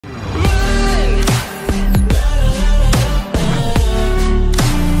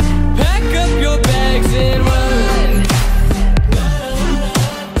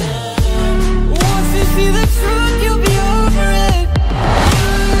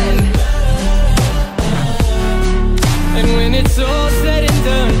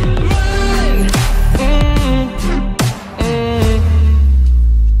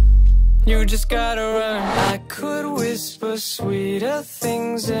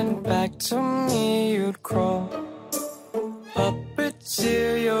and back to me you'd crawl.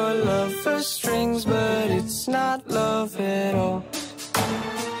 Puppeteer your love for strings, but it's not love at all.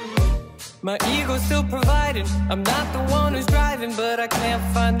 My ego's still providing, I'm not the one who's driving, but I can't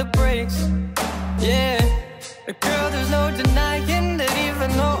find the brakes. Yeah, girl, there's no denying that even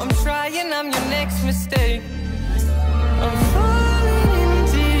though I'm trying, I'm your next mistake. I'm falling in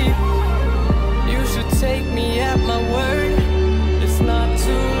deep, you should take me at my word. It's not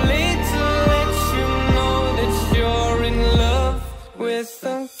too late to let you know that you're in love with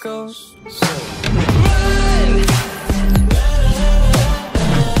a ghost. Run!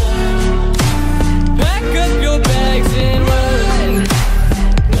 Pack up your bags and run.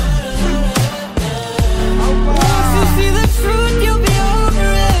 Once you see the truth, you'll be over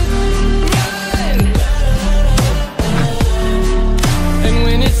it. Run! And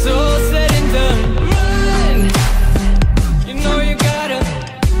when it's all said and done, run! You know you gotta,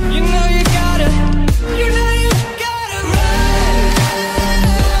 you know you gotta, you know you gotta run!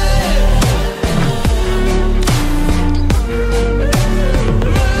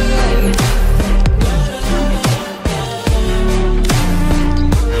 Run!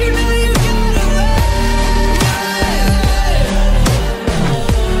 You know you gotta run!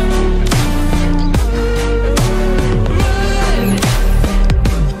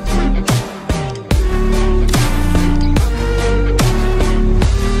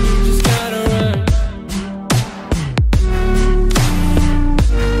 Just gotta run.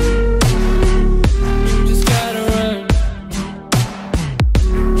 You just gotta run.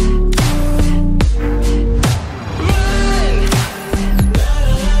 Run!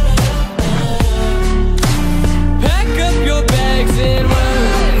 Pack up your bags and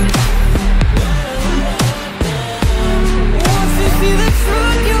run. Once you see the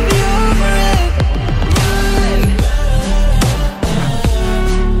truth, you'll be over it. Run!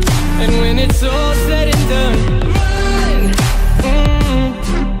 And when it's all said and done, run!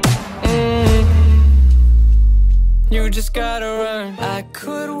 You just gotta run. I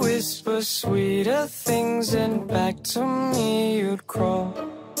could whisper sweeter things and back to me you'd crawl.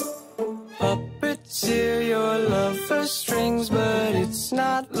 Puppeteer your love for strings, but it's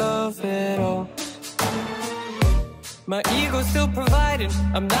not love at all. My ego's still providing,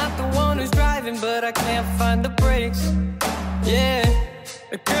 I'm not the one who's driving, but I can't find the brakes. Yeah,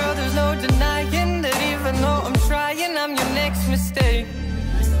 girl, there's no denying that even though I'm trying, I'm your next mistake.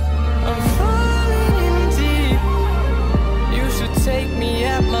 I'm falling in deep, you should take me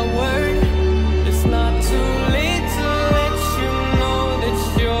at my word. It's not too late to let you know that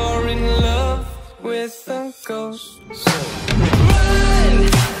you're in love with a ghost. Run!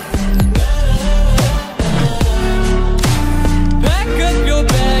 Pack up your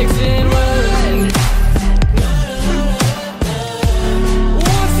bags and run.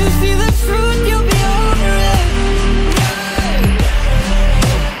 Once you see the truth, you'll be over it. Run!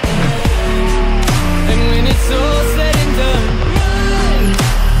 And when it's all said and done, run!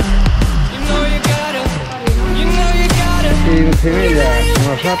 You know you gotta, you know you gotta. 15:30,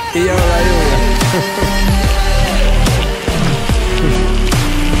 nos ha pillado la lluvia.